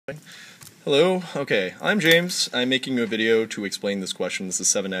Hello, okay, I'm James. I'm making a video to explain this question. This is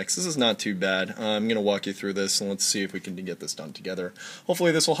 7x. This is not too bad. I'm going to walk you through this and let's see if we can get this done together.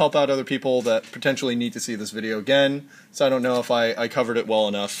 Hopefully this will help out other people that potentially need to see this video again, so I don't know if I covered it well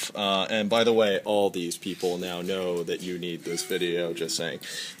enough. And by the way, all these people now know that you need this video, just saying.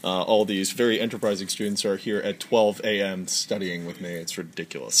 All these very enterprising students are here at 12 a.m. studying with me. It's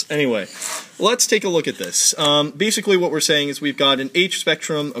ridiculous. Anyway, let's take a look at this. Basically what we're saying is we've got an H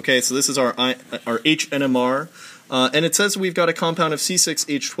spectrum. Okay, so this is our HNMR, and it says we've got a compound of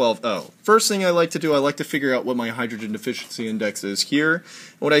C6H12O. First thing I like to do, I like to figure out what my hydrogen deficiency index is here. And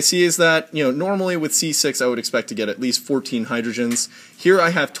what I see is that, normally with C6 I would expect to get at least 14 hydrogens. Here I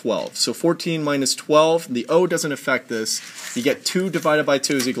have 12, so 14 minus 12, the O doesn't affect this. You get 2 divided by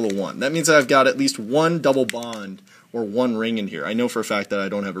 2 is equal to 1. That means I've got at least one double bond or one ring in here. I know for a fact that I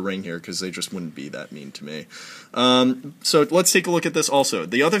don't have a ring here because they just wouldn't be that mean to me. So let's take a look at this also.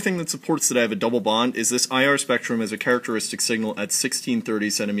 The other thing that supports that I have a double bond is this IR spectrum as a characteristic signal at 1630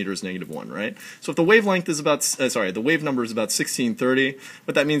 centimeters -1, right? So if the wavelength is about, the wave number is about 1630,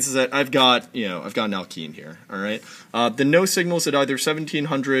 what that means is that I've got an alkene here, all right? The no signals at either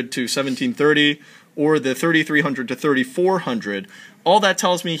 1700 to 1730 or the 3300 to 3400, all that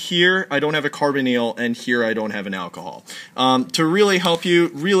tells me here I don't have a carbonyl and here I don't have an alcohol. To really help you,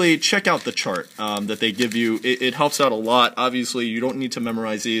 really check out the chart that they give you. It helps out a lot. Obviously, you don't need to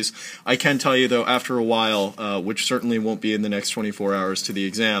memorize these. I can tell you, though, after a while, which certainly won't be in the next 24 hours to the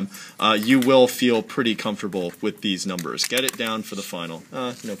exam, you will feel pretty comfortable with these numbers. Get it down for the final.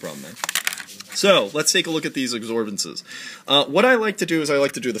 No problem, man. So, let's take a look at these absorbances. What I like to do is I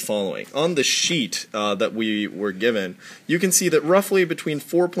like to do the following. On the sheet that we were given, you can see that roughly between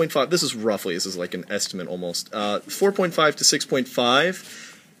 4.5, this is like an estimate almost, 4.5 to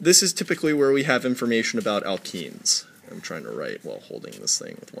 6.5, this is typically where we have information about alkenes. I'm trying to write while holding this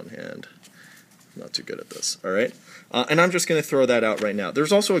thing with one hand. I'm not too good at this, alright? And I'm just going to throw that out right now.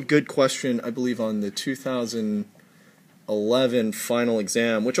 There's also a good question, I believe, on the 2011 final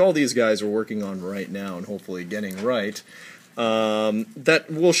exam, which all these guys are working on right now and hopefully getting right, that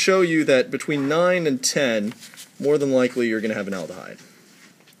will show you that between 9 and 10, more than likely you're going to have an aldehyde.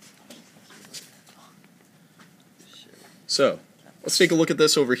 So, let's take a look at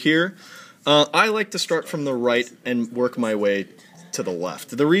this over here. I like to start from the right and work my way to the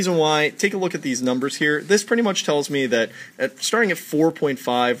left. The reason why, take a look at these numbers here. This pretty much tells me that starting at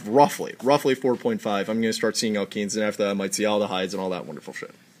 4.5, roughly 4.5, I'm going to start seeing alkenes, and after that I might see aldehydes and all that wonderful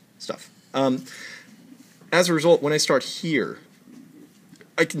stuff. As a result, when I start here,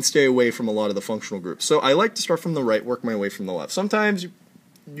 I can stay away from a lot of the functional groups. So I like to start from the right, work my way from the left. Sometimes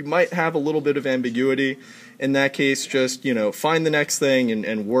you might have a little bit of ambiguity. In that case, just, find the next thing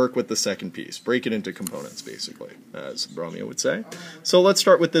and work with the second piece. Break it into components, basically, as Bromeo would say. So let's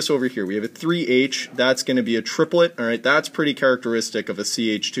start with this over here. We have a 3H. That's going to be a triplet. All right, that's pretty characteristic of a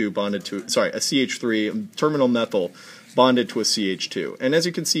CH2 bonded to, a CH3, terminal methyl bonded to a CH2. And as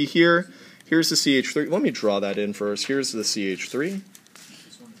you can see here, here's the CH3. Let me draw that in first. Here's the CH3.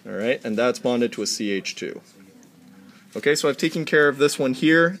 All right, and that's bonded to a CH2. Okay, so I've taken care of this one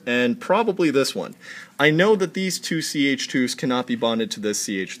here, and probably this one. I know that these two CH2s cannot be bonded to this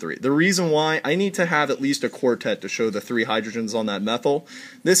CH3. The reason why, I need to have at least a quartet to show the 3 hydrogens on that methyl.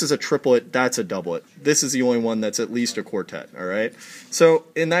 This is a triplet, that's a doublet. This is the only one that's at least a quartet, alright? So,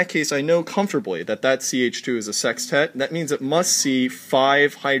 in that case, I know comfortably that that CH2 is a sextet. That means it must see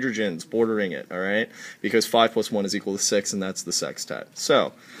 5 hydrogens bordering it, alright? Because 5 plus 1 is equal to 6, and that's the sextet.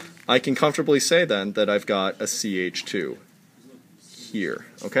 So, I can comfortably say then that I've got a CH2 here,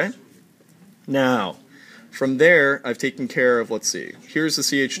 okay? Now, from there, I've taken care of, let's see, here's the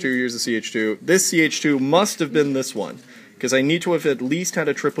CH2, here's the CH2. This CH2 must have been this one, because I need to have at least had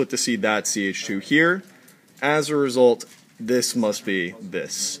a triplet to see that CH2 here. As a result, this must be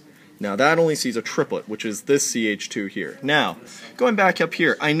this. Now, that only sees a triplet, which is this CH2 here. Now, going back up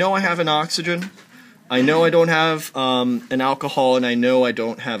here, I know I have an oxygen. I know I don't have an alcohol, and I know I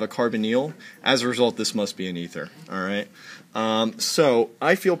don't have a carbonyl. As a result, this must be an ether, alright? So,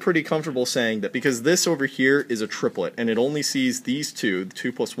 I feel pretty comfortable saying that because this over here is a triplet, and it only sees these two,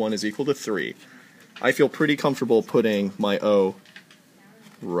 2 plus 1 is equal to 3, I feel pretty comfortable putting my O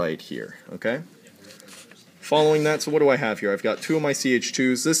right here, okay? Following that, so what do I have here? I've got 2 of my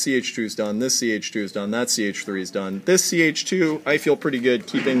CH2s, this CH2 is done, this CH2 is done, that CH3 is done. This CH2, I feel pretty good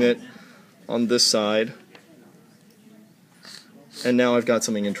keeping it on this side. And now I've got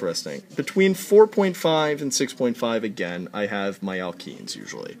something interesting. Between 4.5 and 6.5, again, I have my alkenes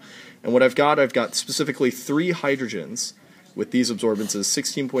usually. And what I've got specifically 3 hydrogens with these absorbances,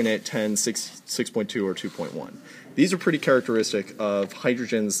 16.8, 10, 6.2, or 2.1. these are pretty characteristic of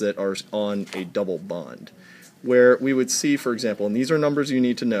hydrogens that are on a double bond, where we would see, for example, and these are numbers you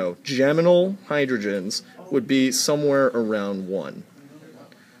need to know, geminal hydrogens would be somewhere around 1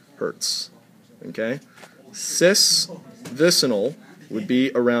 hertz. Okay? Cis vicinal would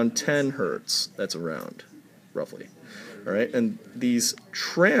be around 10 hertz. That's around, roughly. All right? And these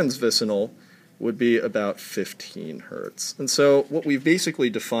transvicinal would be about 15 hertz. And so what we've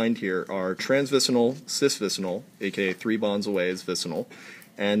basically defined here are transvicinal, cisvicinal, aka 3 bonds away is vicinal,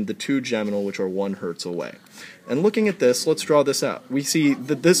 and the 2 geminal, which are 1 hertz away. And looking at this, let's draw this out. We see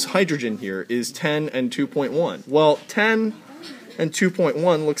that this hydrogen here is 10 and 2.1. Well, 10 and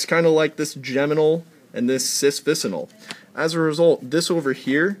 2.1 looks kind of like this geminal and this cisvicinal. As a result, this over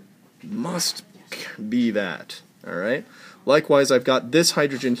here must be that. All right? Likewise, I've got this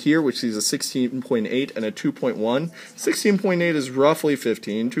hydrogen here, which is a 16.8 and a 2.1. 16.8 is roughly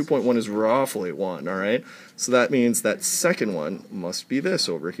 15, 2.1 is roughly 1, all right? So that means that second one must be this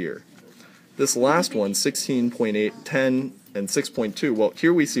over here. This last one, 16.8, 10, and 6.2, well,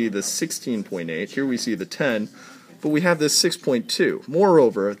 here we see the 16.8, here we see the 10, but we have this 6.2.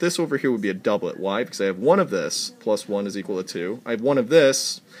 Moreover, this over here would be a doublet. Why? Because I have one of this, plus 1 is equal to 2. I have one of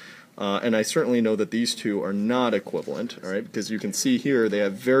this, and I certainly know that these two are not equivalent, all right, because you can see here they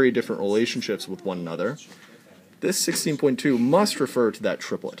have very different relationships with one another. This 16.2 must refer to that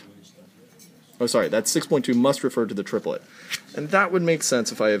triplet. Oh, sorry, that 6.2 must refer to the triplet. And that would make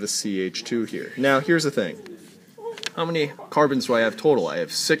sense if I have a CH2 here. Now, here's the thing. How many carbons do I have total? I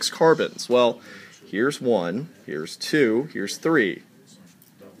have 6 carbons. Well, here's 1, here's 2, here's 3,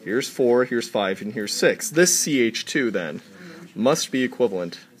 here's 4, here's 5, and here's 6. This CH2, then, must be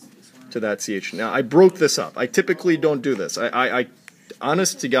equivalent to that CH. Now, I broke this up. I typically don't do this. I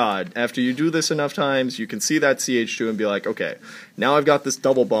honest to God, after you do this enough times, you can see that CH2 and be like, okay, now I've got this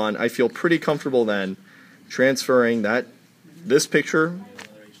double bond. I feel pretty comfortable then transferring this picture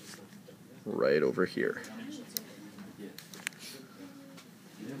right over here.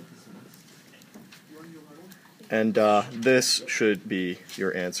 And this should be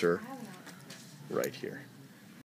your answer right here.